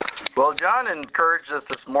Well, John encouraged us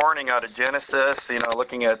this morning out of Genesis,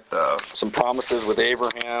 looking at some promises with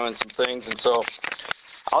Abraham and some things. And so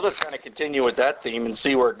I'll just kind of continue with that theme and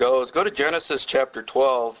see where it goes. Go to Genesis chapter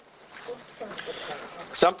 12.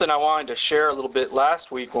 Something I wanted to share a little bit last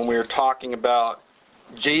week when we were talking about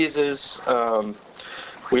Jesus.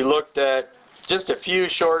 We looked at just a few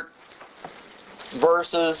short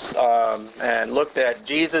verses and looked at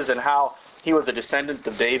Jesus and how he was a descendant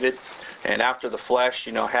of David. And after the flesh,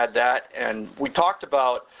 had that. And we talked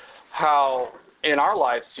about how in our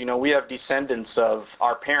lives, we have descendants of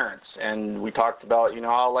our parents. And we talked about,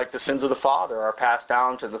 how like the sins of the father are passed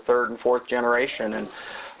down to the third and fourth generation. And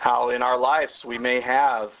how in our lives we may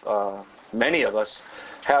have, many of us,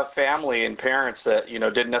 have family and parents that,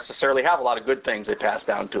 didn't necessarily have a lot of good things they passed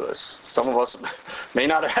down to us. Some of us may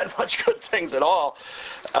not have had much good things at all.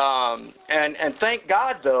 And thank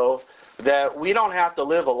God, though, that we don't have to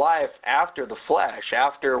live a life after the flesh,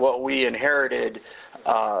 after what we inherited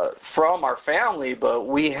from our family, but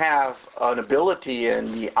we have an ability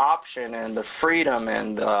and the option and the freedom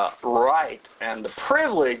and the right and the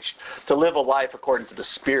privilege to live a life according to the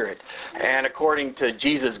Spirit and according to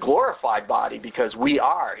Jesus' glorified body, because we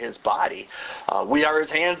are His body. We are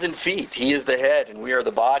His hands and feet. He is the head and we are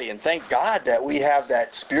the body. And thank God that we have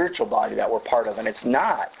that spiritual body that we're part of. And it's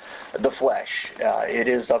not the flesh. It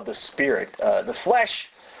is of the Spirit. The flesh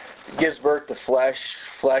gives birth to flesh.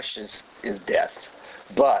 Flesh is death.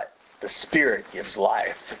 But the Spirit gives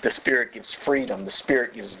life. The Spirit gives freedom. The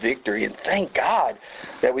Spirit gives victory. And thank God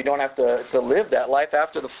that we don't have to live that life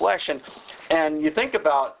after the flesh. And you think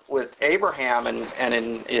about with Abraham and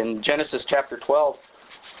in Genesis chapter 12,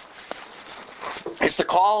 it's the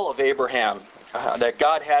call of Abraham that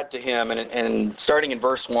God had to him. And starting in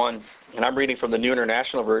verse 1, and I'm reading from the New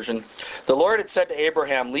International Version, the Lord had said to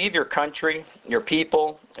Abraham, "Leave your country, your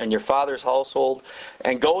people, and your father's household,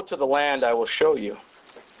 and go to the land I will show you.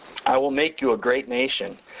 I will make you a great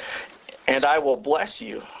nation, and I will bless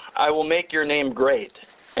you. I will make your name great,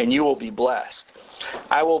 and you will be blessed.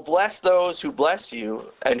 I will bless those who bless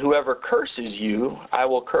you, and whoever curses you, I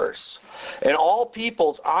will curse. And all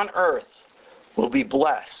peoples on earth will be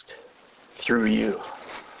blessed through you."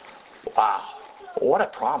 Wow, what a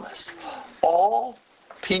promise. All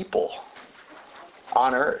people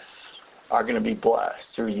on earth are going to be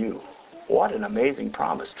blessed through you. What an amazing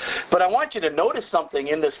promise. But I want you to notice something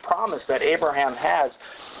in this promise that Abraham has.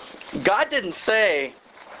 God didn't say,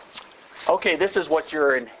 okay, this is what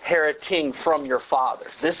you're inheriting from your father.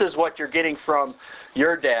 This is what you're getting from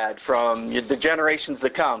your dad, from the generations to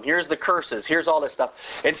come. Here's the curses. Here's all this stuff.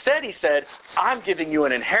 Instead, he said, I'm giving you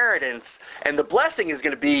an inheritance, and the blessing is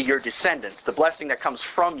going to be your descendants, the blessing that comes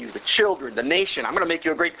from you, the children, the nation. I'm going to make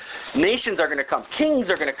you a great... Nations are going to come. Kings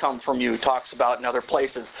are going to come from you, he talks about in other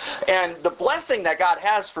places. And the blessing that God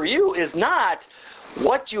has for you is not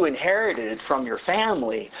what you inherited from your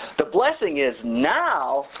family. The blessing is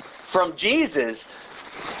now, from Jesus,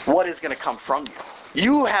 what is going to come from you.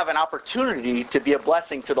 You have an opportunity to be a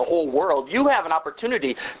blessing to the whole world. You have an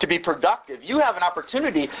opportunity to be productive. You have an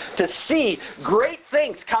opportunity to see great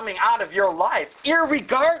things coming out of your life,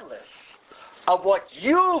 irregardless of what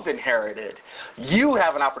you've inherited. You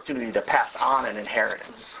have an opportunity to pass on an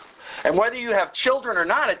inheritance. And whether you have children or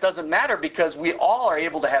not, it doesn't matter, because we all are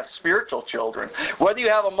able to have spiritual children. Whether you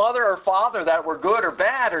have a mother or father that were good or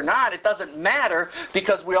bad or not, it doesn't matter,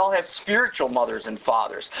 because we all have spiritual mothers and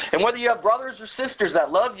fathers. And whether you have brothers or sisters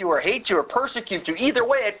that love you or hate you or persecute you, either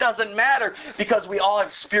way, it doesn't matter, because we all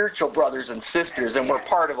have spiritual brothers and sisters, and we're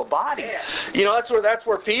part of a body. That's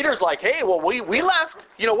where Peter's like, hey, well, we left.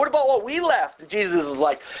 What about what we left? And Jesus is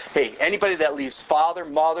like, hey, anybody that leaves father,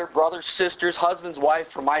 mother, brothers, sisters, husbands, wife,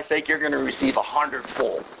 for my sake, you're going to receive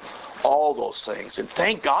 100-fold. All those things. And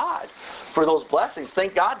thank God for those blessings.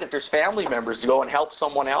 Thank God that there's family members to go and help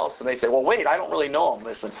someone else. And they say, well, wait, I don't really know them.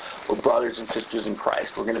 Listen, we're brothers and sisters in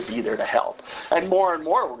Christ. We're going to be there to help. And more,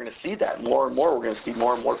 we're going to see that. More and more, we're going to see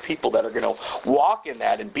more and more people that are going to walk in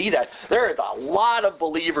that and be that. There is a lot of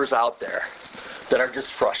believers out there that are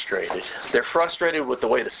just frustrated. They're frustrated with the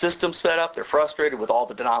way the system's set up. They're frustrated with all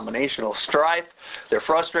the denominational strife. They're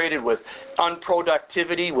frustrated with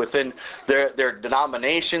unproductivity within their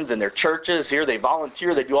denominations and their churches. Here they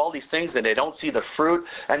volunteer, they do all these things, and they don't see the fruit,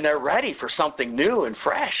 and they're ready for something new and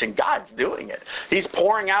fresh, and God's doing it. He's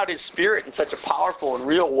pouring out His Spirit in such a powerful and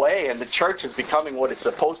real way, and the church is becoming what it's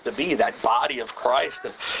supposed to be, that body of Christ.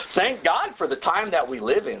 And thank God for the time that we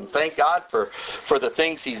live in. Thank God for the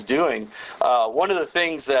things He's doing. one of the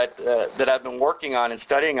things that I've been working on and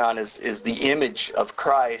studying on is the image of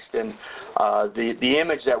Christ, and the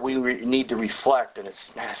image that we need to reflect. And it's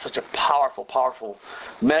such a powerful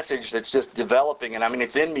message that's just developing. And I mean,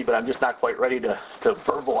 it's in me, but I'm just not quite ready to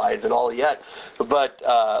verbalize it all yet. But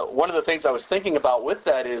one of the things I was thinking about with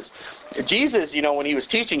that is Jesus, when he was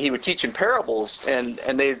teaching, he would teach in parables, and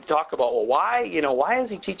they'd talk about, well, why is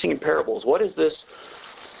he teaching in parables? What is this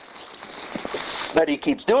that he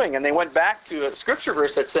keeps doing? And they went back to a scripture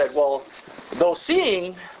verse that said, well, though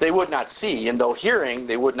seeing, they would not see, and though hearing,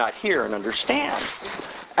 they would not hear and understand.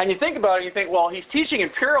 And you think about it, you think, well, he's teaching in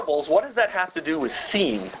parables. What does that have to do with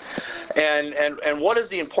seeing? And what is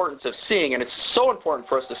the importance of seeing? And it's so important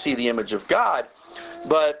for us to see the image of God.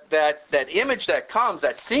 But that image that comes,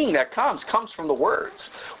 that seeing that comes from the words.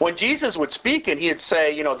 When Jesus would speak and he'd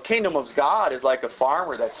say, the kingdom of God is like a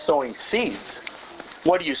farmer that's sowing seeds.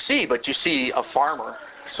 What do you see? But you see a farmer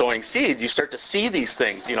sowing seeds. You start to see these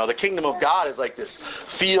things. The kingdom of God is like this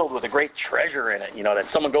field with a great treasure in it, that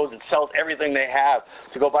someone goes and sells everything they have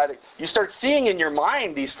to go buy. You start seeing in your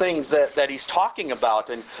mind these things that he's talking about,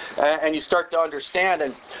 and you start to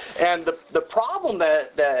understand. And the problem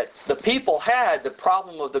that the people had, the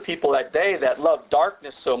problem of the people that day that loved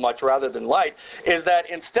darkness so much rather than light, is that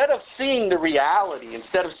instead of seeing the reality,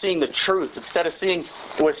 instead of seeing the truth, instead of seeing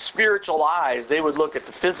with spiritual eyes, they would look at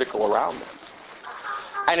the physical around them.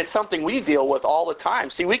 And it's something we deal with all the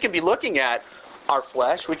time. See, we can be looking at our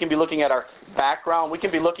flesh. We can be looking at our background. We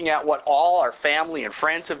can be looking at what all our family and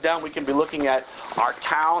friends have done. We can be looking at our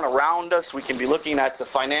town around us. We can be looking at the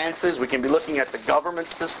finances. We can be looking at the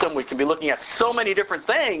government system. We can be looking at so many different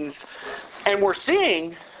things. And we're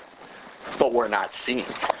seeing, but we're not seeing.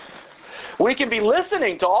 We can be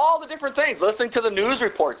listening to all the different things, listening to the news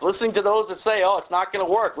reports, listening to those that say, oh, it's not going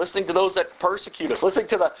to work, listening to those that persecute us, listening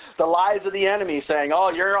to the lies of the enemy saying, oh,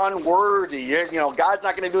 you're unworthy, God's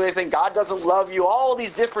not going to do anything, God doesn't love you, all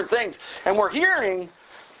these different things. And we're hearing,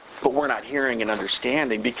 but we're not hearing and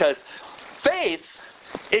understanding, because faith,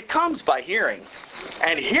 it comes by hearing.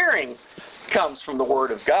 And hearing comes from the Word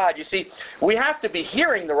of God. You see, we have to be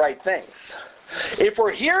hearing the right things. If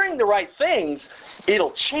we're hearing the right things,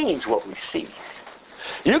 it'll change what we see.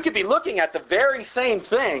 You could be looking at the very same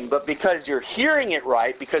thing, but because you're hearing it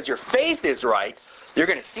right, because your faith is right, you're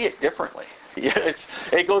going to see it differently.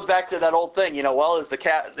 It goes back to that old thing, well, is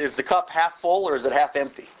the cup half full or is it half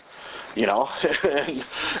empty? It's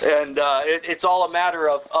all a matter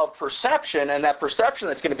of perception, and that perception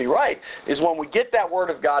that's going to be right is when we get that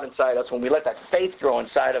Word of God inside us, when we let that faith grow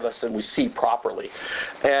inside of us and we see properly.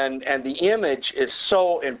 And the image is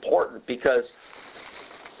so important, because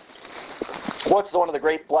what's one of the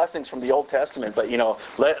great blessings from the Old Testament? But,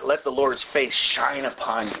 let the Lord's face shine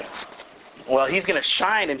upon you. Well, he's going to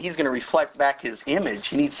shine, and he's going to reflect back his image.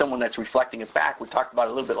 He needs someone that's reflecting it back. We talked about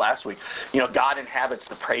it a little bit last week. God inhabits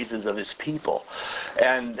the praises of his people.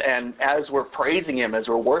 And as we're praising him, as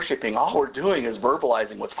we're worshiping, all we're doing is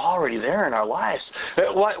verbalizing what's already there in our lives.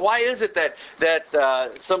 Why is it that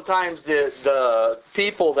sometimes the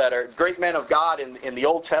people that are great men of God in the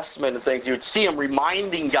Old Testament and things, you would see them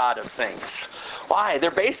reminding God of things? Why? They're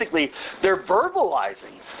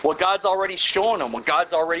verbalizing what God's already shown them, what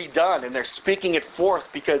God's already done, and they're speaking it forth,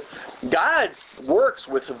 because God works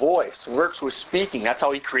with the voice, works with speaking. That's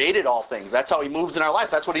how he created all things. That's how he moves in our life.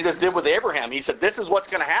 That's what he just did with Abraham. He said, this is what's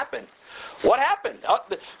going to happen. What happened?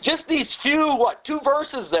 Just these few, 2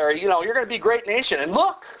 verses there, you're going to be a great nation. And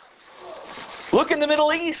look in the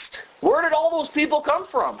Middle East. Where did all those people come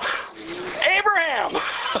from? Abraham.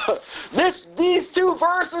 These 2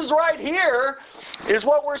 verses right here is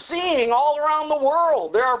what we're seeing all around the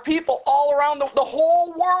world. There are people all around the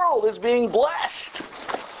whole world is being blessed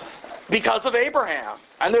because of Abraham.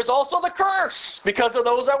 And there's also the curse because of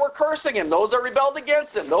those that were cursing him, those that rebelled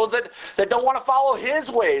against him, those that don't want to follow his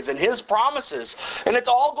ways and his promises. And it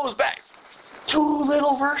all goes back. 2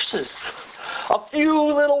 little verses. A few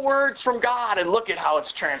little words from God, and look at how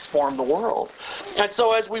it's transformed the world. And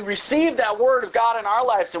so as we receive that Word of God in our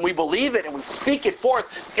lives and we believe it and we speak it forth,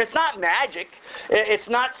 it's not magic. It's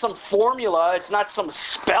not some formula. It's not some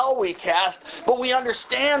spell we cast, but we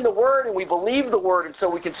understand the Word and we believe the Word, and so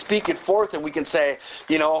we can speak it forth and we can say,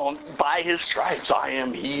 by his stripes I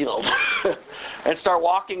am healed. And start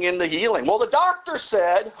walking in the healing. Well, the doctor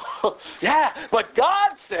said, yeah, but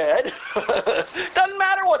God said, doesn't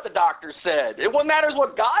matter what the doctor said. What matters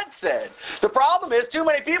what God said. The problem is too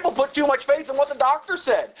many people put too much faith in what the doctor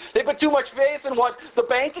said. They put too much faith in what the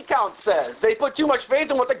bank account says. They put too much faith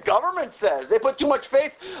in what the government says. They put too much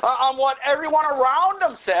faith on what everyone around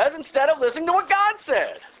them says instead of listening to what God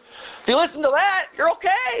said. If you listen to that, you're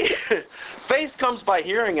okay. Faith comes by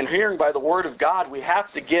hearing, and hearing by the Word of God. We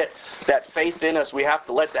have to get that faith in us. We have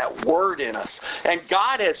to let that Word in us. And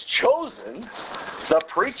God has chosen the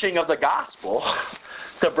preaching of the gospel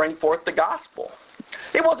to bring forth the gospel.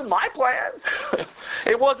 It wasn't my plan.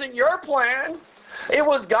 It wasn't your plan. It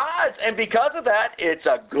was God's. And because of that, it's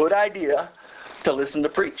a good idea to listen to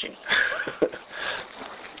preaching.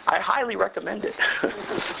 I highly recommend it.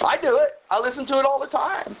 I do it. I listen to it all the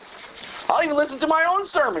time. I'll even listen to my own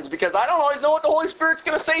sermons because I don't always know what the Holy Spirit's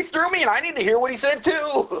going to say through me, and I need to hear what He said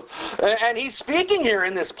too. And He's speaking here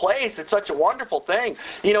in this place. It's such a wonderful thing.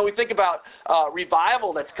 You know, we think about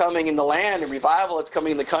revival that's coming in the land, and revival that's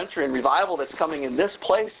coming in the country, and revival that's coming in this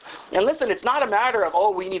place. And listen, it's not a matter of,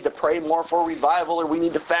 oh, we need to pray more for revival, or we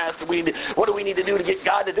need to fast, or what do we need to do to get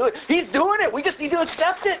God to do it? He's doing it. We just need to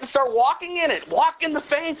accept it and start walking in it. Walk in the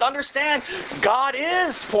faith. Understand God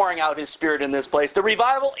is pouring out His Spirit in this place. The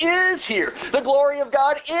revival is here. The glory of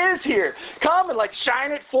God is here. Come and let's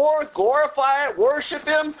shine it forth, glorify it, worship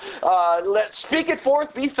Him. Let's speak it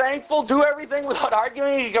forth, be thankful, do everything without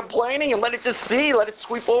arguing and complaining, and let it just see, let it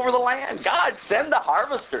sweep over the land. God, send the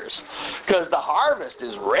harvesters, because the harvest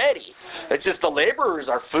is ready. It's just the laborers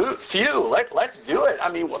are few. Let's do it.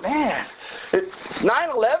 I mean, well, man,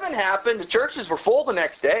 9/11 happened. The churches were full the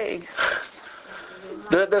next day.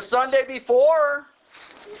 The Sunday before,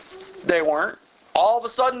 they weren't. All of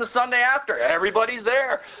a sudden, the Sunday after, everybody's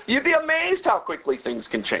there. You'd be amazed how quickly things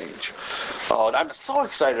can change. Oh, and I'm so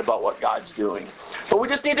excited about what God's doing. But we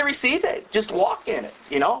just need to receive it. Just walk in it,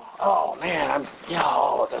 you know. Oh, man,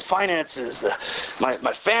 the finances,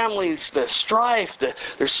 my family's, the strife,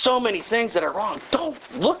 there's so many things that are wrong. Don't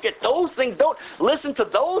look at those things. Don't listen to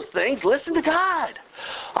those things. Listen to God.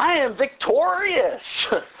 I am victorious.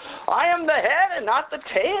 I am the head and not the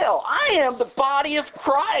tail. I am the body of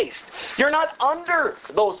Christ. You're not under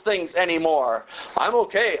those things anymore. I'm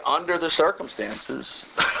okay under the circumstances.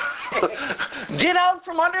 Get out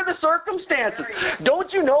from under the circumstances.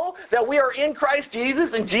 Don't you know that we are in Christ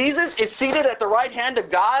Jesus, and Jesus is seated at the right hand of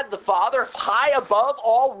God the Father, high above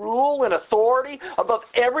all rule and authority, above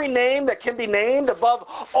every name that can be named, above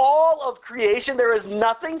all of creation. There is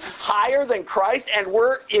nothing higher than Christ, and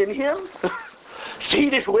we're in Him,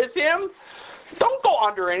 seated with Him. Don't go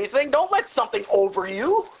under anything. Don't let something over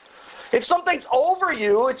you. If something's over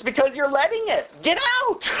you, it's because you're letting it. Get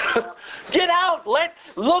out. Get out.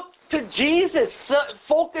 Look to Jesus.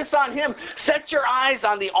 Focus on Him. Set your eyes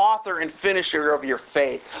on the author and finisher of your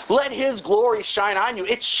faith. Let His glory shine on you.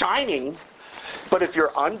 It's shining. But if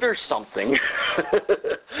you're under something,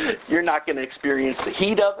 you're not going to experience the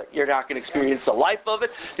heat of it. You're not going to experience the life of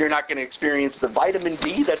it. You're not going to experience the vitamin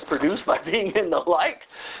D that's produced by being in the light.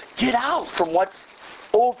 Get out from what's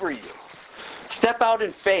over you. Step out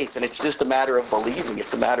in faith, and it's just a matter of believing.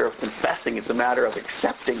 It's a matter of confessing. It's a matter of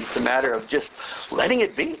accepting. It's a matter of just letting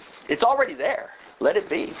it be. It's already there. Let it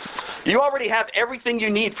be. You already have everything you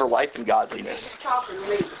need for life and godliness. You're talking to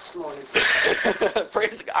me this morning.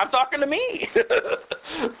 Praise God. I'm talking to me.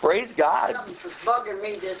 Praise God. Something was bugging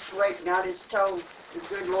me this week, and I just told the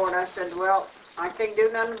good Lord, I said, well, I can't do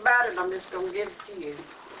nothing about it. I'm just going to give it to you.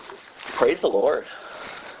 Praise the Lord.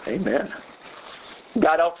 Amen.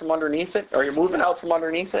 Got out from underneath it? Or you're moving out from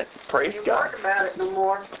underneath it? Praise You God. worry about it no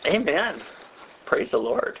more. Amen. Praise the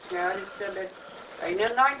Lord. Yeah, I just said that ain't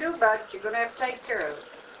nothing I can do about it. You're going to have to take care of it.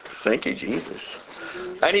 Thank you, Jesus.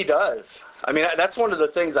 And He does. I mean, that's one of the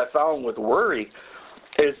things I found with worry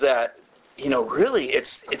is that, you know, really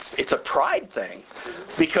it's a pride thing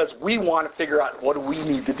because we want to figure out what do we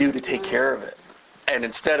need to do to take care of it. And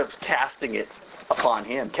instead of casting it upon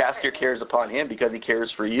Him, cast your cares upon Him because He cares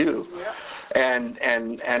for you. Yep.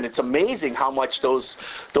 And it's amazing how much those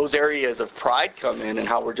areas of pride come in and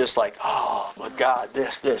how we're just like, oh, my God,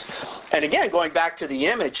 this. And again, going back to the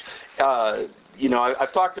image, you know,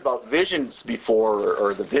 I've talked about visions before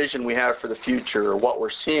or the vision we have for the future or what we're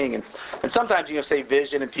seeing. And sometimes, you know, say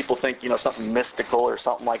vision and people think, you know, something mystical or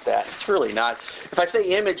something like that. It's really not. If I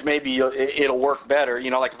say image, maybe it'll work better.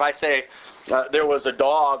 You know, like if I say there was a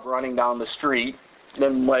dog running down the street,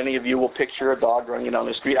 then many of you will picture a dog running down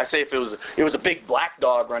the street. I say if it was a big black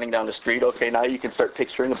dog running down the street, okay, now you can start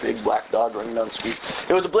picturing a big black dog running down the street.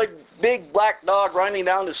 It was a big black dog running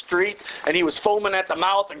down the street, and he was foaming at the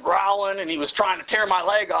mouth and growling, and he was trying to tear my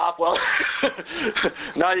leg off. Well,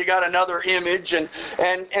 now you got another image, and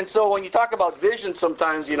so when you talk about vision,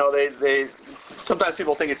 sometimes, you know, they sometimes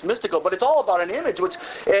people think it's mystical, but it's all about an image.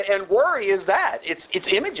 And worry is that. It's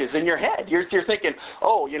images in your head. You're thinking,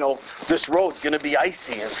 oh, this road's going to be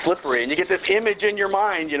icy and slippery. And you get this image in your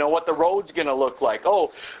mind, what the road's going to look like.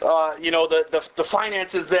 Oh, the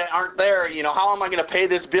finances that aren't there, how am I going to pay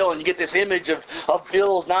this bill? And you get this image of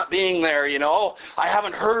bills not being there, oh, I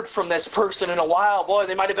haven't heard from this person in a while. Boy,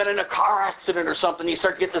 they might have been in a car accident or something. You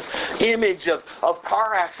start to get this image of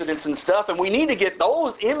car accidents and stuff. And we need to get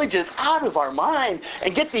those images out of our mind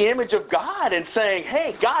and get the image of God and saying,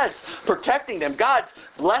 hey, God's protecting them. God's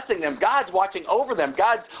blessing them. God's watching over them.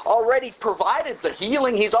 God's already provided the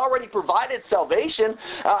healing. He's already provided salvation.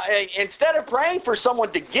 Instead of praying for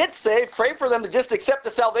someone to get saved, pray for them to just accept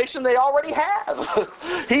the salvation they already have.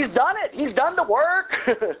 He's done it. He's done the work.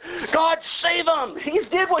 God save them. He's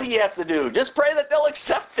did what he has to do. Just pray that they'll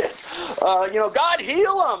accept it. God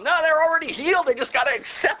heal them. No, they're already healed. They just got to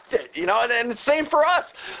accept it. And it's the same for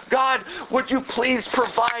us. God, would you please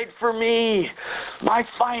provide for me my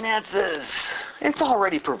finances? It's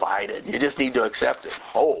already provided. You just need to accept it.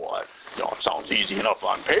 Oh, it sounds easy enough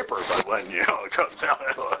on paper, but when it comes down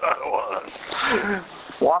to it,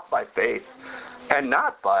 walk by faith and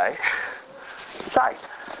not by sight.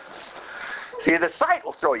 See, the sight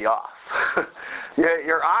will throw you off.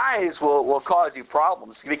 Your eyes will cause you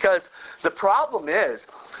problems, because the problem is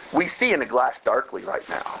we see in the glass darkly right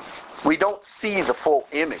now. We don't see the full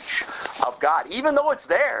image of God, even though it's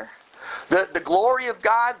there. The glory of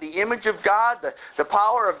God, the image of God, the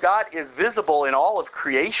power of God is visible in all of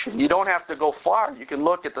creation. You don't have to go far. You can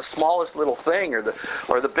look at the smallest little thing or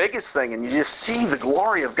the biggest thing, and you just see the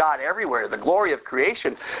glory of God everywhere. The glory of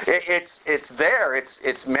creation, it's there.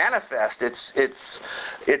 It's manifest.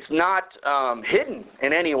 It's not hidden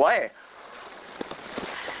in any way.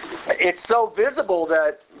 It's so visible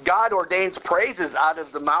that God ordains praises out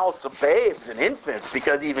of the mouths of babes and infants,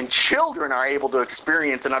 because even children are able to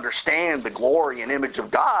experience and understand the glory and image of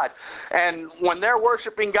God. And when they're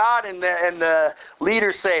worshiping God and the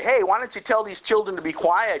leaders say, hey, why don't you tell these children to be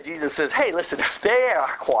quiet? Jesus says, hey, listen, if they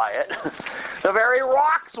are quiet, the very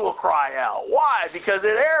rocks will cry out. Why? Because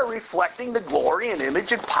they're reflecting the glory and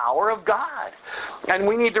image and power of God. And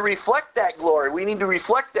we need to reflect that glory. We need to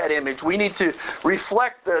reflect that image. We need to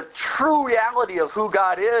reflect the true reality of who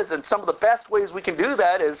God is. And some of the best ways we can do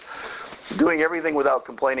that is doing everything without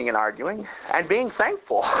complaining and arguing, and being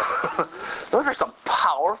thankful. Those are some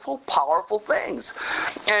powerful, powerful things.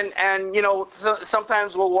 And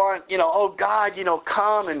sometimes we'll want, oh God,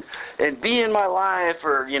 come and be in my life,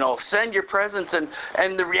 or, send your presence.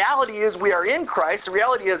 And the reality is we are in Christ. The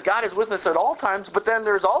reality is God is with us at all times. But then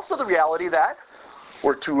there's also the reality that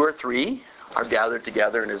where 2 or 3 are gathered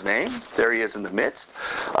together in his name, there he is in the midst.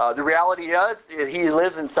 The reality is he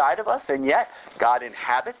lives inside of us, and yet God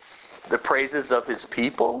inhabits the praises of his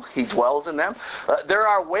people. He dwells in them. There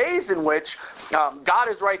are ways in which God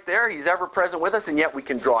is right there. He's ever present with us, and yet we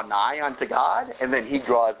can draw nigh unto God, and then he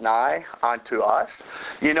draws nigh unto us.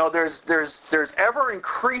 There's ever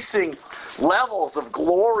increasing levels of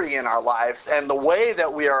glory in our lives, and the way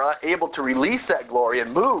that we are able to release that glory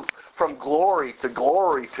and move from glory to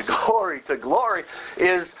glory to glory to glory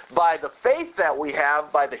is by the faith that we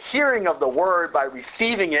have, by the hearing of the word, by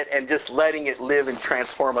receiving it and just letting it live and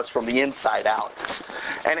transform us from the inside out.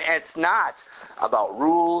 And it's not about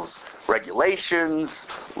rules, regulations,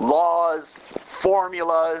 laws,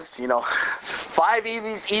 formulas, 5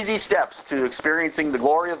 easy steps to experiencing the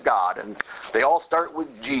glory of God, and they all start with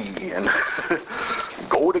G, and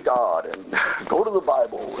go to God, and go to the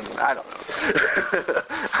Bible, and I don't know.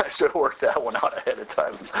 I should have worked that one out ahead of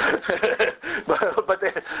time. but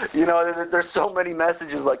there's so many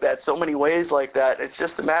messages like that, so many ways like that. It's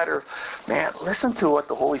just a matter of, man, listen to what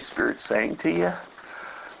the Holy Spirit's saying to you.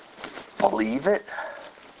 Believe it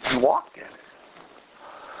and walk in it.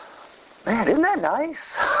 Man, isn't that nice?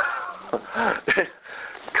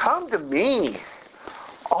 Come to me,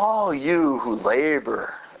 all you who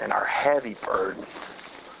labor and are heavy burdened.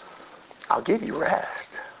 I'll give you rest.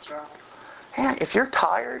 Man, if you're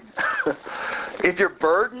tired, if you're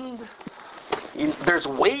burdened, there's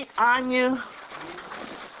weight on you,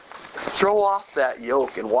 throw off that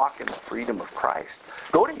yoke and walk in the freedom of Christ.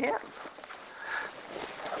 Go to him.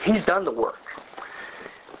 He's done the work.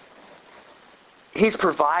 He's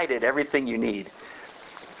provided everything you need.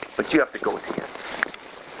 But you have to go to him.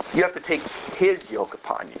 You have to take his yoke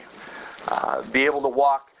upon you. Be able to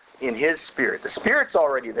walk in his spirit. The spirit's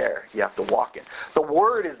already there. You have to walk in. The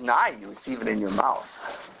word is nigh you. It's even in your mouth.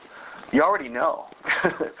 You already know.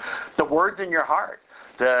 The word's in your heart.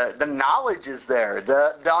 The knowledge is there.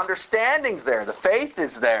 The understanding's there. The faith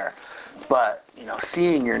is there. But,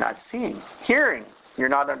 seeing you're not seeing. Hearing you're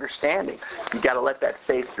not understanding. You got to let that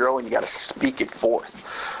faith grow, and you got to speak it forth.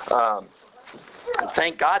 And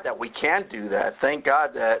thank God that we can do that. Thank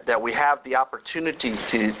God that we have the opportunity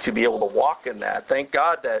to be able to walk in that. Thank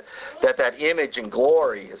God that image and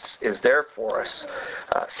glory is there for us.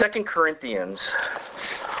 2 Corinthians.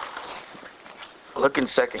 Look in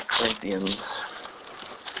 2 Corinthians.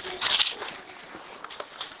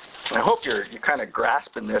 I hope you're kind of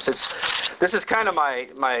grasping this. This is kind of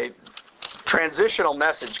my transitional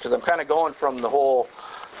message, because I'm kind of going from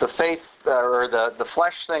the faith or the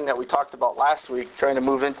flesh thing that we talked about last week, trying to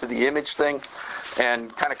move into the image thing,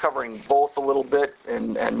 and kind of covering both a little bit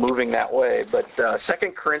and moving that way. But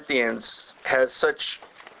 2 Corinthians has such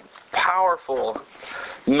powerful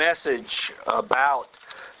message about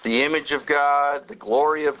the image of God, the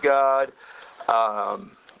glory of God,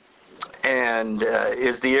 and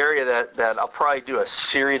is the area that I'll probably do a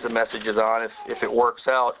series of messages on if it works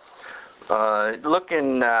out. You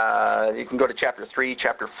can go to chapter 3,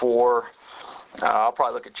 chapter 4. I'll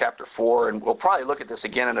probably look at chapter 4, and we'll probably look at this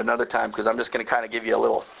again at another time, because I'm just going to kind of give you a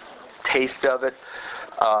little taste of it.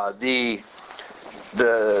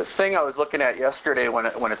 The thing I was looking at yesterday when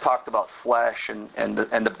it talked about flesh and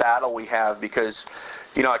the battle we have, because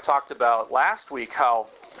I talked about last week how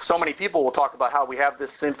so many people will talk about how we have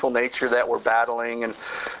this sinful nature that we're battling, and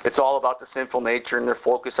it's all about the sinful nature, and they're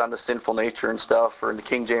focused on the sinful nature and stuff, or in the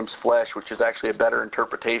King James flesh, which is actually a better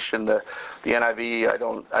interpretation. The NIV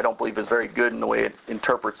I don't believe is very good in the way it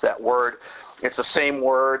interprets that word. It's the same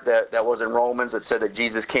word that was in Romans that said that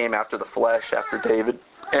Jesus came after the flesh, after David.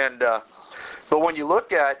 And but when you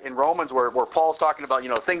look at in Romans where Paul's talking about,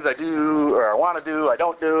 things I do or I want to do, I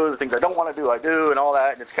don't do, the things I don't want to do, I do, and all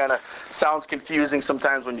that, and it's kind of sounds confusing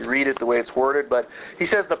sometimes when you read it the way it's worded, but he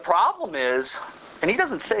says the problem is, and he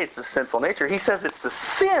doesn't say it's the sinful nature, he says it's the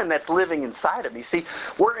sin that's living inside of me. See,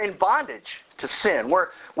 we're in bondage to sin. We're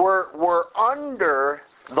under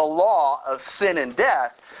the law of sin and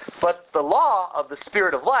death, but the law of the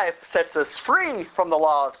Spirit of life sets us free from the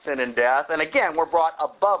law of sin and death, and again, we're brought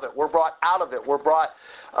above it, we're brought out of it, we're brought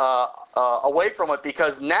away from it,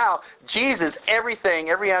 because now Jesus, every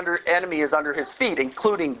enemy is under his feet,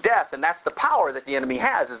 including death, and that's the power that the enemy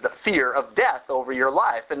has, is the fear of death over your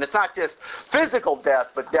life. And it's not just physical death,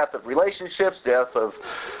 but death of relationships, death of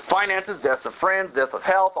finances, death of friends, death of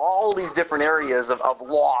health, all these different areas of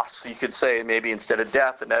loss, you could say, maybe instead of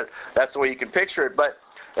death, and that's the way you can picture it. But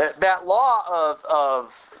that law of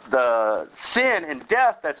the sin and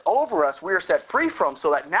death that's over us, we are set free from,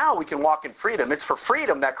 so that now we can walk in freedom. It's for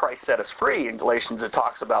freedom that Christ set us free. In Galatians it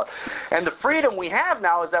talks about. And the freedom we have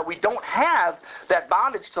now is that we don't have that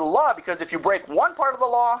bondage to the law, because if you break one part of the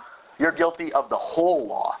law, you're guilty of the whole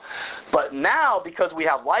law. But now, because we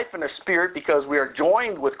have life in the Spirit, because we are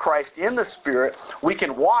joined with Christ in the Spirit, we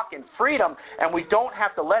can walk in freedom, and we don't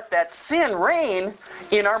have to let that sin reign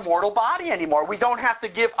in our mortal body anymore. We don't have to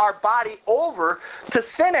give our body over to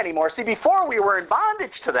sin anymore. See, before we were in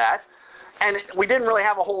bondage to that, and we didn't really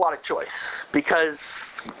have a whole lot of choice, because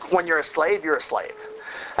when you're a slave, you're a slave.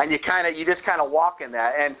 And you just kind of walk in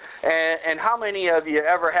that. And how many of you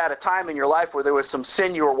ever had a time in your life where there was some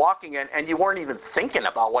sin you were walking in and you weren't even thinking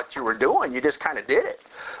about what you were doing? You just kind of did it.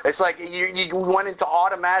 It's like you went into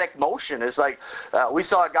automatic motion. It's like we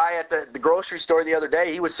saw a guy at the grocery store the other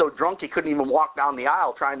day. He was so drunk he couldn't even walk down the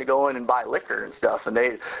aisle trying to go in and buy liquor and stuff.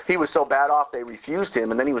 And he was so bad off they refused him.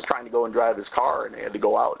 And then he was trying to go and drive his car, and they had to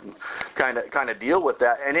go out and kind of deal with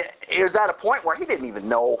that. And it was at a point where he didn't even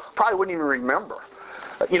know, probably wouldn't even remember.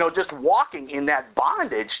 Just walking in that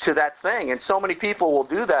bondage to that thing. And so many people will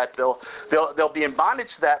do that. They'll be in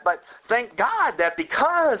bondage to that. But thank God that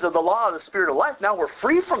because of the law of the Spirit of life, now we're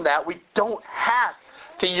free from that. We don't have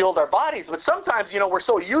to yield our bodies. But sometimes, we're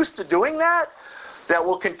so used to doing that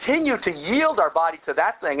we'll continue to yield our body to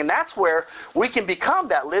that thing. And that's where we can become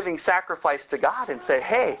that living sacrifice to God and say,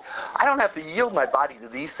 hey, I don't have to yield my body to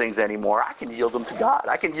these things anymore. I can yield them to God.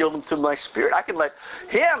 I can yield them to my Spirit. I can let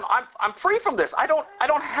Him, I'm free from this. I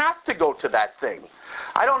don't have to go to that thing.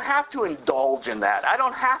 I don't have to indulge in that. I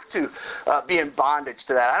don't have to be in bondage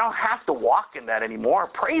to that. I don't have to walk in that anymore.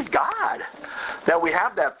 Praise God that we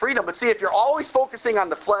have that freedom. But see, if you're always focusing on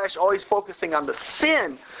the flesh, always focusing on the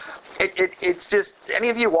sin, it's just, any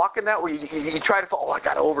of you walk in that where you try to, I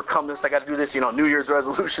got to overcome this, I got to do this, New Year's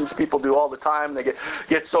resolutions people do all the time. They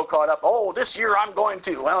get so caught up, this year I'm going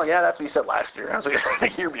to. Well, yeah, that's what you said last year. That's what you said the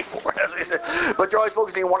year before. That's what you said. But you're always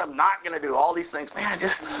focusing on what I'm not going to do, all these things. Man,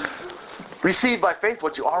 just receive by faith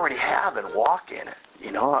what you already have and walk in it.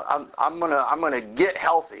 I'm gonna get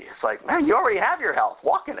healthy. It's like, man, you already have your health.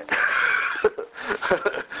 Walk in it.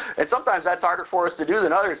 And sometimes that's harder for us to do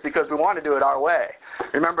than others because we want to do it our way.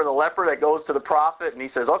 Remember the leper that goes to the prophet and he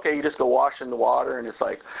says, okay, you just go wash in the water. And it's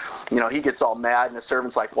like, he gets all mad and the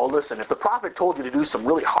servant's like, well, listen, if the prophet told you to do some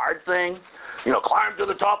really hard thing, climb to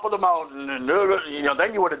the top of the mountain and,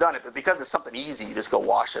 then you would have done it. But because it's something easy, you just go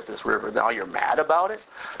wash at this river. Now you're mad about it.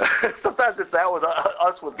 Sometimes it's that with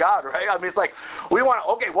us with God, right? I mean, it's like, we want,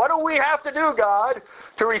 okay, what do we have to do, God,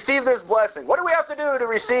 to receive this blessing? What do we have to do to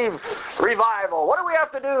receive revival? What do we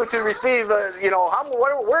have to do to receive,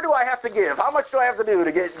 where do I have to give? How much do I have to do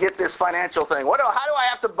to get this financial thing? How do I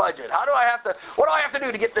have to budget? What do I have to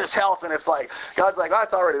do to get this health? And it's like, God's like, oh,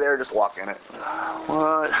 it's already there, just walk in it.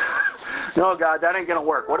 What? No, God, that ain't going to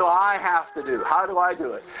work. What do I have to do? How do I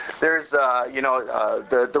do it? There's,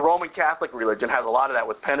 the Roman Catholic religion has a lot of that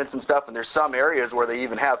with penance and stuff, and there's some areas where they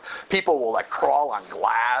even have people will like crawl on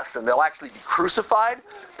glass, and they'll actually be crucified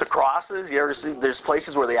to crosses. You ever see? There's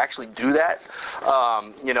places where they actually do that.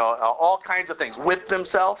 All kinds of things. Whip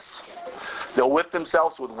themselves. They'll whip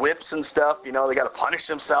themselves with whips and stuff. They got to punish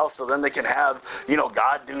themselves so then they can have,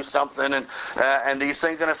 God do something and these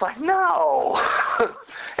things. And it's like, no,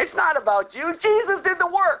 it's not about you. Jesus did the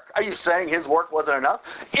work. Are you saying his work wasn't enough?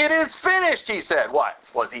 It is finished, he said. What?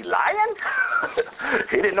 Was he lying?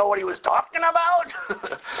 He didn't know what he was talking about?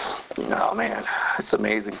 No, man, it's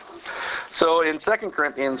amazing. So in 2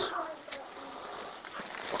 Corinthians,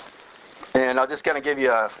 and I'll just kind of give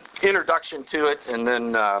you an introduction to it, and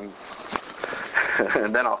then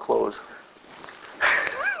I'll close.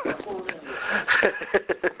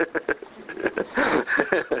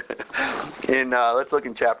 Let's look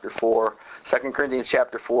in chapter 4, 2 Corinthians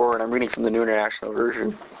chapter 4, and I'm reading from the New International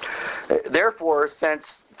Version. Therefore,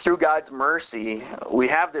 since through God's mercy we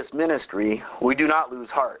have this ministry, we do not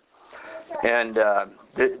lose heart. And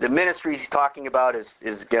the ministry he's talking about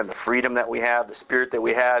is again the freedom that we have, the spirit that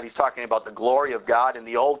we have. He's talking about the glory of God in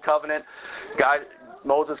the old covenant.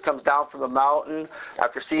 Moses comes down from the mountain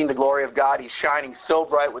after seeing the glory of God. He's shining so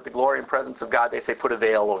bright with the glory and presence of God. They say, put a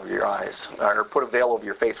veil over your eyes, or put a veil over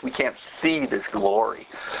your face. We can't see this glory.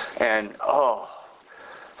 And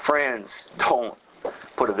friends, don't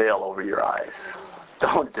put a veil over your eyes.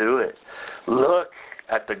 Don't do it. Look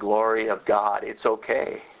at the glory of God. It's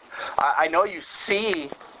okay. I know you see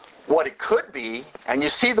what it could be, and you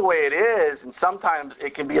see the way it is, and sometimes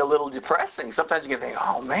it can be a little depressing. Sometimes you can think,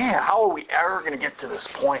 oh man, how are we ever going to get to this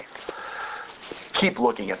point? Keep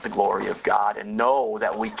looking at the glory of God and know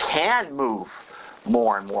that we can move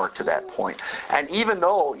more and more to that point. And even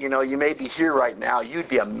though, you may be here right now, you'd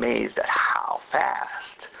be amazed at how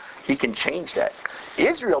fast he can change that.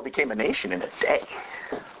 Israel became a nation in a day.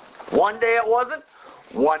 One day it wasn't,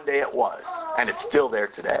 one day it was. And it's still there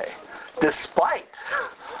today. Despite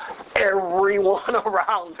everyone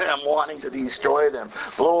around them wanting to destroy them,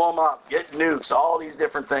 blow them up, get nukes, all these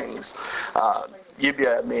different things. You'd be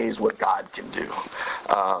amazed what God can do.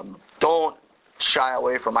 Don't shy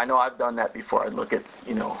away from, I know I've done that before. I look at,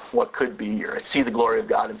 what could be, or I see the glory of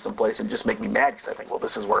God in some place and just make me mad because I think, well,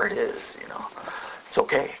 this is where it is, It's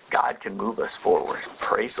okay. God can move us forward.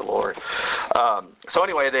 Praise the Lord. So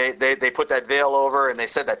anyway, they put that veil over, and they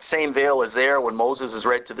said that same veil is there when Moses is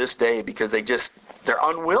read to this day because they're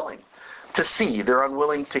unwilling to see. They're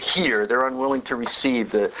unwilling to hear. They're unwilling to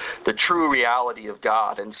receive the true reality of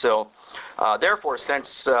God. And so, therefore,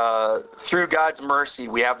 since through God's mercy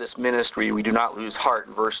we have this ministry, we do not lose heart.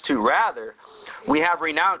 In verse 2, rather, we have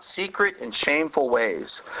renounced secret and shameful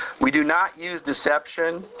ways. We do not use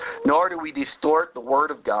deception, nor do we distort the word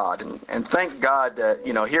of God. And thank God that,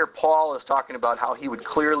 here Paul is talking about how he would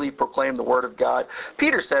clearly proclaim the word of God.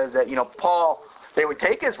 Peter says that, Paul, they would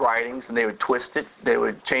take his writings and they would twist it, they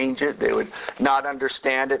would change it, they would not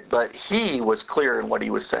understand it, but he was clear in what he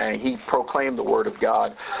was saying. He proclaimed the word of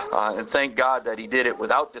God, and thank God that he did it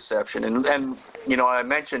without deception. And I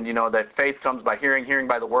mentioned, that faith comes by hearing, hearing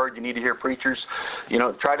by the word. You need to hear preachers.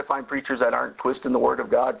 Try to find preachers that aren't twisting the word of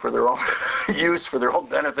God for their own use, for their own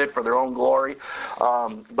benefit, for their own glory.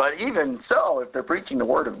 But even so, if they're preaching the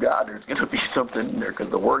word of God, there's going to be something in there because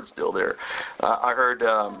the word's still there. I heard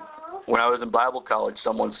when I was in Bible college,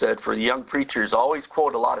 someone said, for the young preachers, always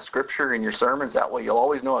quote a lot of scripture in your sermons. That way you'll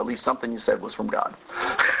always know at least something you said was from God.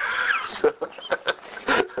 So,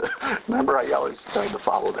 remember, I always tried to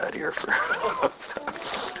follow that here.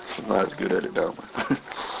 I'm not as good at it now.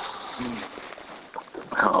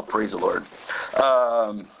 Oh, praise the Lord.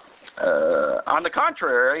 On the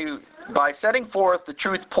contrary, by setting forth the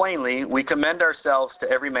truth plainly, we commend ourselves to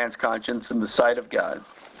every man's conscience in the sight of God.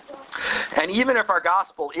 And even if our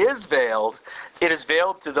gospel is veiled, it is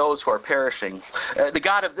veiled to those who are perishing. The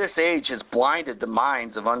God of this age has blinded the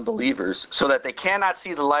minds of unbelievers so that they cannot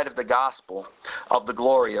see the light of the gospel of the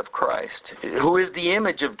glory of Christ, who is the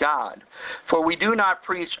image of God. For we do not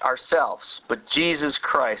preach ourselves, but Jesus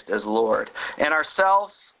Christ as Lord, and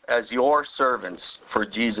ourselves as your servants for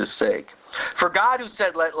Jesus' sake. For God, who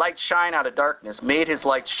said, "Let light shine out of darkness," made his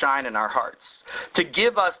light shine in our hearts, to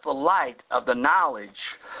give us the light of the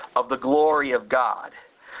knowledge of the glory of God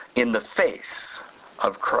in the face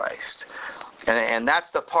of Christ. And that's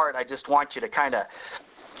the part I just want you to kind of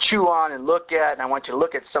chew on and look at, and I want you to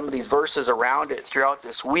look at some of these verses around it throughout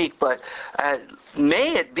this week. But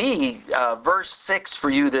may it be verse 6 for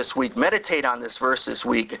you this week. Meditate on this verse this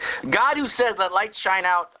week. God, who said, "Let light shine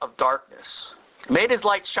out of darkness," made his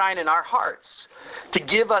light shine in our hearts to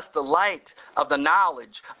give us the light of the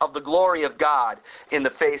knowledge of the glory of God in the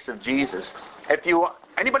face of Jesus.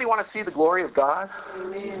 Anybody want to see the glory of God?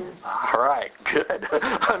 Amen. All right, good.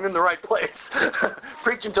 I'm in the right place.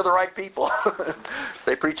 Preaching to the right people.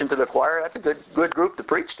 Say preaching to the choir. That's a good group to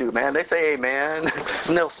preach to, man. They say amen,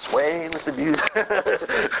 and they'll sway with the music.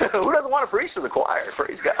 Who doesn't want to preach to the choir?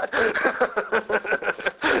 Praise God.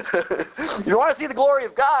 You want to see the glory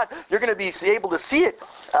of God, you're going to be able to see it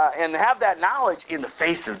and have that knowledge in the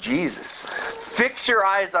face of Jesus. Fix your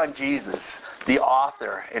eyes on Jesus, the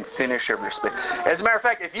author and finisher of your faith. As a matter of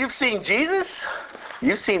fact, if you've seen Jesus,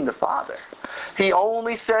 you've seen the Father. He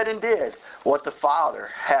only said and did what the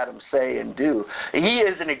Father had him say and do. He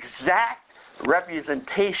is an exact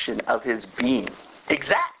representation of his being.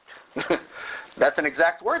 Exact. That's an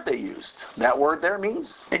exact word they used. That word there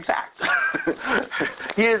means exact.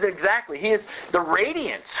 He is the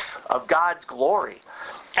radiance of God's glory.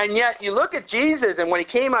 And yet, you look at Jesus, and when he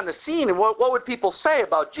came on the scene, and what would people say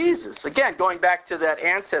about Jesus? Again, going back to that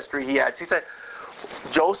ancestry he had. He said,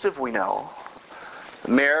 Joseph we know.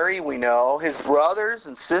 Mary we know. His brothers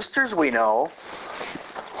and sisters we know.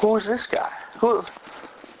 Who's this guy?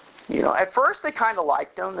 At first they kind of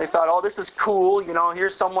liked him. They thought, oh, this is cool.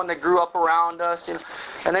 Here's someone that grew up around us. And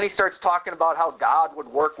then he starts talking about how God would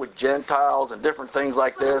work with Gentiles and different things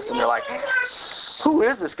like this. And they're like, who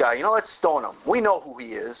is this guy? Let's stone him. We know who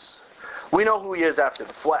he is. We know who he is after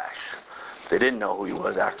the flesh. They didn't know who he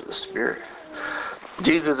was after the Spirit.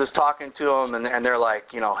 Jesus is talking to them, and they're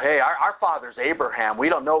like, hey, our father's Abraham. We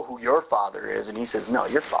don't know who your father is. And he says, no,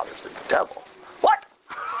 your father's the devil. What?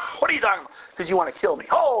 What are you talking about? Because you want to kill me.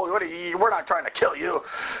 Oh, we're not trying to kill you.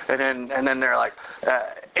 And then they're like,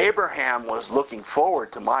 Abraham was looking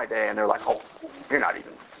forward to my day. And they're like, oh, you're not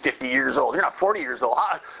even 50 years old. You're not 40 years old.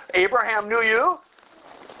 Abraham knew you?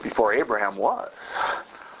 Before Abraham was,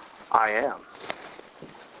 I am.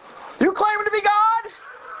 You claim to be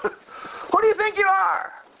God? Who do you think you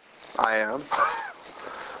are? I am.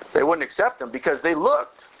 They wouldn't accept him because they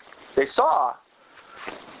looked. They saw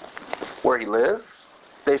where he lived.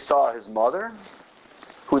 They saw his mother,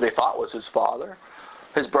 who they thought was his father,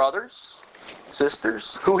 his brothers,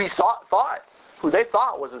 sisters, who they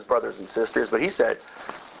thought was his brothers and sisters. But he said,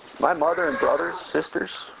 my mother and brothers,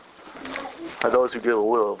 sisters, are those who do the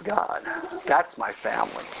will of God. That's my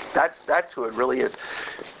family. That's who it really is.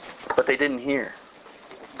 But they didn't hear.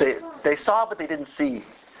 They saw, but they didn't see.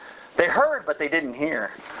 They heard, but they didn't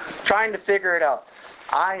hear. Trying to figure it out.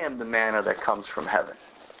 I am the manna that comes from heaven.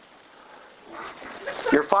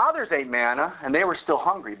 Your fathers ate manna, and they were still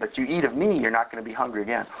hungry, but you eat of me, you're not going to be hungry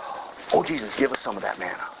again. Oh, Jesus, give us some of that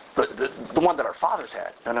manna. The one that our fathers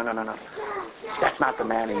had. No. That's not the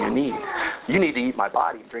manna you need. You need to eat my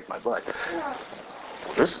body and drink my blood.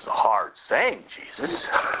 This is a hard saying, Jesus.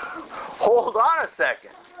 Hold on a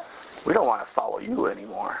second. We don't want to follow you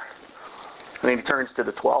anymore. And then he turns to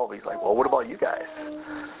the 12. He's like, well, what about you guys?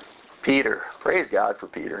 Peter. Praise God for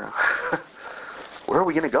Peter. Where are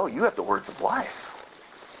we going to go? You have the words of life.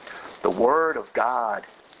 The Word of God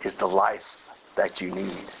is the life that you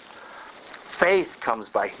need. Faith comes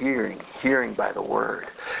by hearing, hearing by the Word.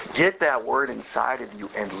 Get that Word inside of you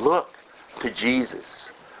and look to Jesus,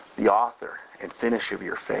 the author and finisher of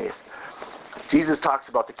your faith. Jesus talks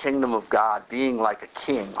about the kingdom of God being like a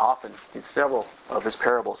king, often in several of his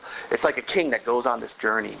parables. It's like a king that goes on this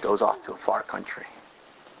journey, goes off to a far country.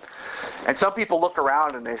 And some people look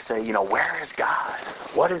around and they say, where is God?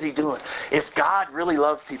 What is he doing? If God really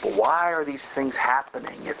loves people, why are these things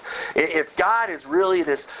happening? If God is really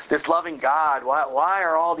this loving God, why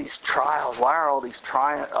are all these trials? Why are all these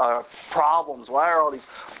problems? Why are all these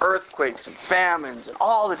earthquakes and famines and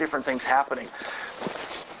all the different things happening?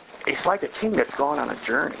 It's like a king that's gone on a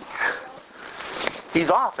journey. He's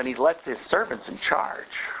off and he's left his servants in charge.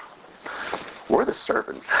 We're the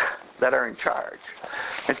servants that are in charge.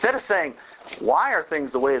 Instead of saying, why are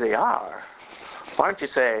things the way they are? Why don't you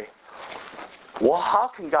say, well, how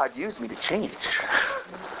can God use me to change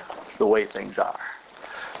the way things are?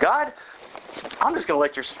 God, I'm just going to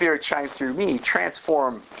let your Spirit shine through me,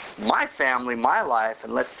 transform my family, my life,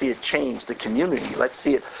 and let's see it change the community. Let's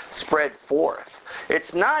see it spread forth.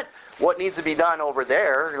 It's not what needs to be done over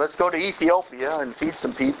there. Let's go to Ethiopia and feed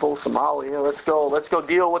some people, Somalia. Let's go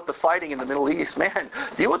deal with the fighting in the Middle East. Man,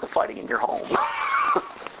 deal with the fighting in your home.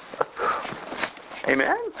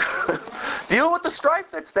 Amen? Deal with the strife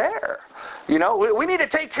that's there. You know, we need to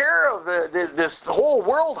take care of this whole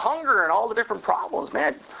world hunger and all the different problems,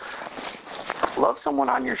 man. Love someone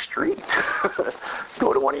on your street.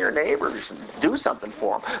 Go to one of your neighbors and do something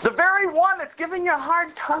for them. The very one that's giving you a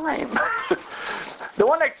hard time. The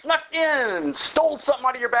one that snuck in and stole something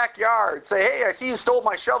out of your backyard. Say, hey, I see you stole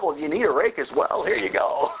my shovel. You need a rake as well. Here you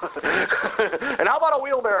go. And how about a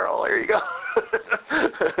wheelbarrow? Here you go.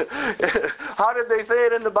 How did they say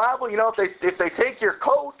it in the Bible? You know, if they take your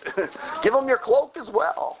coat, give them your cloak as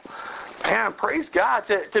well. Man, praise God,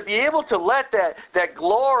 to be able to let that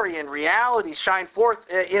glory and reality shine forth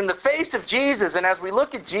in the face of Jesus. And as we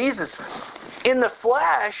look at Jesus in the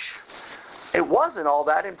flesh, it wasn't all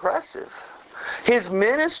that impressive. His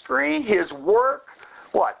ministry, his work,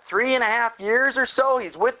 3.5 years or so,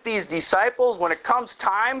 he's with these disciples. When it comes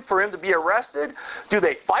time for him to be arrested, do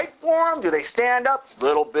they fight for him? Do they stand up?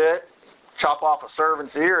 Little bit. Chop off a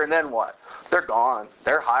servant's ear, and then what? They're gone.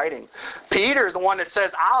 They're hiding. Peter, the one that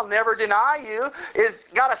says, I'll never deny you, is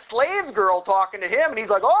got a slave girl talking to him, and he's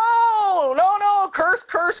like, oh, no, curse,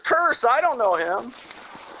 curse, curse. I don't know him.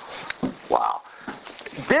 Wow.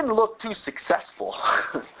 Didn't look too successful.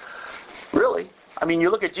 Really. I mean, you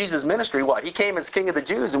look at Jesus' ministry, what? He came as King of the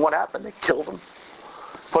Jews, and what happened? They killed him,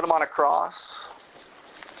 put him on a cross,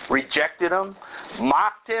 rejected him,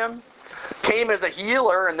 mocked him. Came as a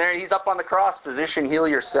healer, and there he's up on the cross, physician, heal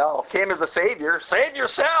yourself. Came as a savior, save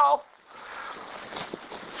yourself.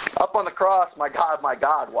 Up on the cross, my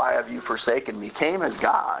God, why have you forsaken me? Came as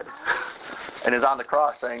God, and is on the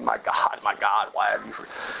cross saying, my God, why have you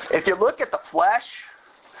forsaken me? If you look at the flesh,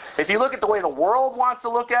 if you look at the way the world wants to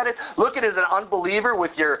look at it as an unbeliever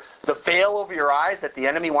with the veil over your eyes that the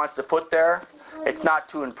enemy wants to put there, it's not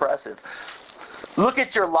too impressive. Look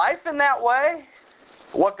at your life in that way,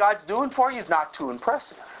 what God's doing for you is not too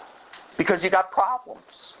impressive. Because you got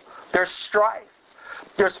problems. There's strife.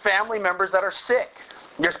 There's family members that are sick.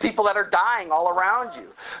 There's people that are dying all around you.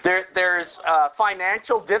 There's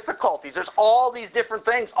financial difficulties. There's all these different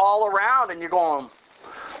things all around, and you're going,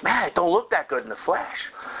 man, it don't look that good in the flesh.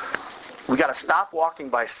 We got to stop walking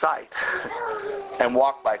by sight and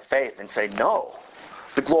walk by faith and say, no,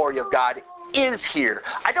 the glory of God is here.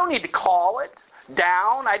 I don't need to call it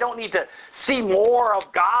down. I don't need to see more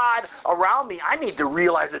of God around me. I need to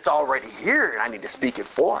realize it's already here, and I need to speak it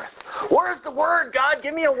forth. Where's the word, God?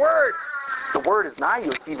 Give me a word. The word is nigh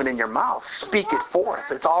you, it's even in your mouth. Speak it forth.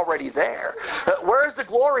 It's already there. Where's the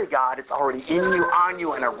glory, God? It's already in you, on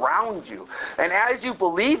you, and around you. And as you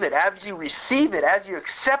believe it, as you receive it, as you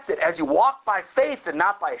accept it, as you walk by faith and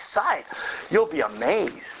not by sight, you'll be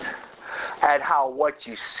amazed at how what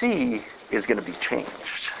you see is going to be changed.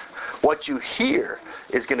 What you hear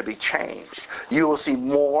is going to be changed. You will see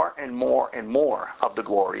more and more and more of the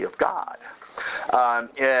glory of God.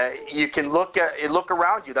 You can look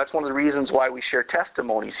around you. That's one of the reasons why we share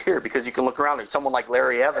testimonies here, because you can look around. There's someone like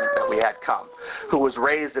Larry Evans that we had come, who was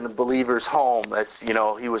raised in a believer's home. That's,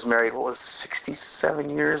 he was married, 67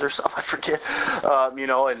 years or something, I forget.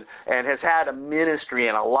 And has had a ministry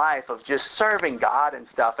and a life of just serving God and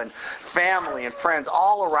stuff, and family and friends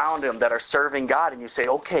all around him that are serving God. And you say,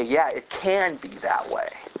 okay, yeah, it can be that way.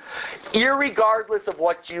 Irregardless of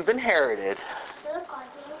what you've inherited.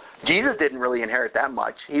 Jesus didn't really inherit that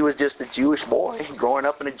much. He was just a Jewish boy growing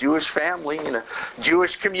up in a Jewish family, in a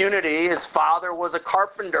Jewish community. His father was a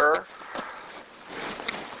carpenter.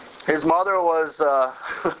 His mother was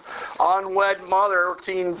unwed mother,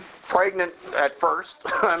 teen pregnant at first.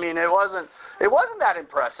 I mean, it wasn't that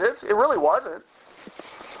impressive. It really wasn't.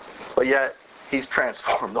 But yet, he's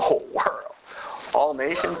transformed the whole world. All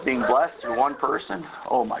nations being blessed through one person.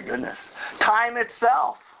 Oh my goodness. Time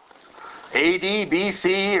itself. AD,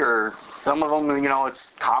 BC, or some of them, it's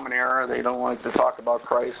common era. They don't like to talk about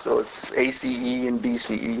Christ, so it's ACE and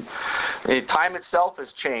BCE. The time itself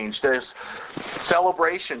has changed. There's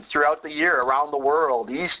celebrations throughout the year around the world.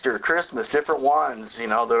 Easter, Christmas, different ones.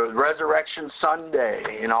 The Resurrection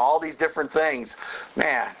Sunday. All these different things.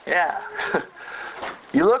 Man, yeah.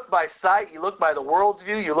 You look by sight. You look by the world's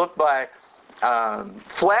view. You look by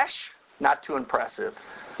flesh. Not too impressive.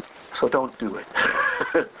 So don't do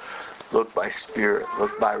it. Look by spirit.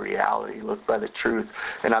 Look by reality. Look by the truth.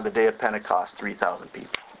 And on the day of Pentecost, 3,000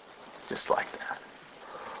 people. Just like that.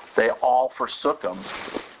 They all forsook him.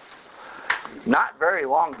 Not very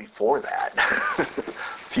long before that.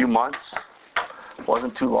 A few months.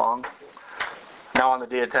 Wasn't too long. Now on the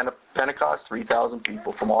day of Pentecost, 3,000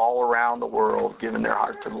 people from all around the world giving their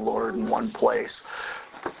heart to the Lord in one place.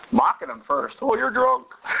 Mocking him first. Oh, you're drunk.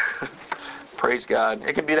 Praise God.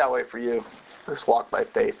 It can be that way for you. Just walk by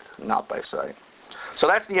faith, not by sight. So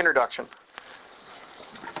that's the introduction.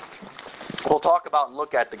 We'll talk about and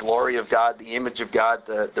look at the glory of God, the image of God,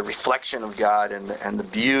 the reflection of God, and the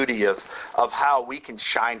beauty of how we can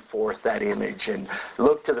shine forth that image and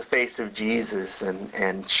look to the face of Jesus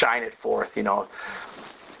and shine it forth. You know,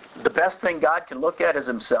 the best thing God can look at is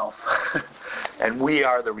himself. And we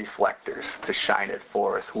are the reflectors to shine it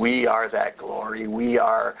forth. We are that glory. We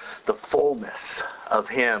are the fullness of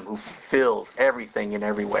him who fills everything in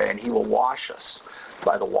every way. And he will wash us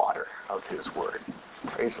by the water of his word.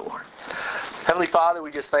 Praise the Lord. Heavenly Father,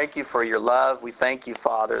 we just thank you for your love. We thank you,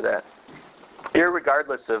 Father, that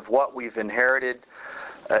irregardless of what we've inherited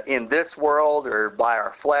in this world or by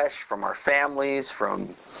our flesh, from our families,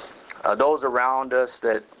 from those around us,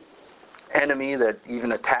 that enemy that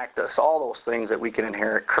even attacked us, all those things that we can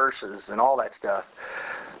inherit, curses and all that stuff.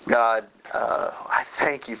 God, I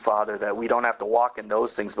thank you, Father, that we don't have to walk in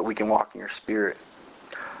those things, but we can walk in your Spirit.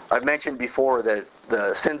 I've mentioned before that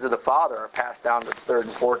the sins of the father are passed down to the third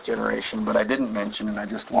and fourth generation, but I didn't mention, and I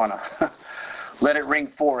just want to let it ring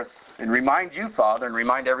forth and remind you, Father, and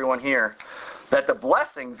remind everyone here, that the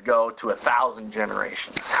blessings go to 1,000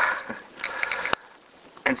 generations.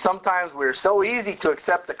 And sometimes we're so easy to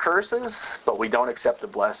accept the curses, but we don't accept the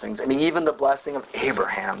blessings. And even the blessing of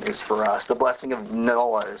Abraham is for us. The blessing of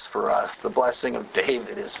Noah is for us. The blessing of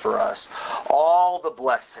David is for us. All the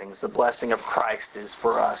blessings, the blessing of Christ is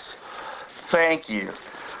for us. Thank you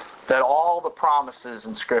that all the promises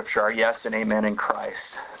in Scripture are yes and amen in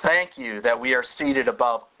Christ. Thank you that we are seated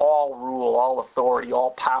above all rule, all authority,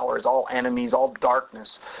 all powers, all enemies, all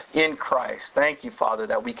darkness in Christ. Thank you, Father,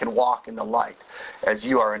 that we can walk in the light as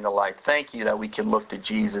you are in the light. Thank you that we can look to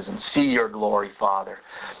Jesus and see your glory, Father.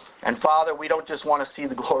 And Father, we don't just want to see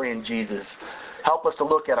the glory in Jesus. Help us to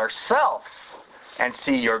look at ourselves and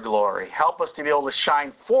see your glory. Help us to be able to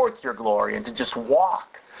shine forth your glory and to just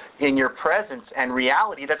walk in your presence and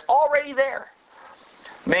reality that's already there.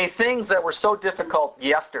 May things that were so difficult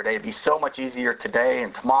yesterday be so much easier today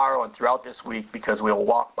and tomorrow and throughout this week, because we'll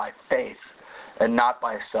walk by faith and not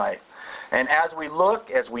by sight. And as we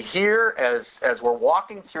look, as we hear, as we're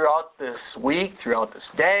walking throughout this week, throughout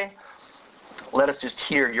this day, let us just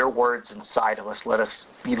hear your words inside of us. Let us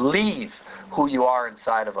believe who you are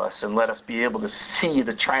inside of us, and let us be able to see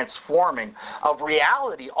the transforming of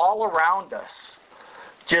reality all around us,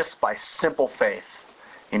 just by simple faith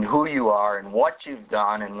in who you are and what you've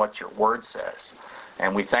done and what your word says.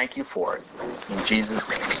 And we thank you for it. In Jesus'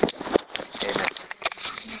 name.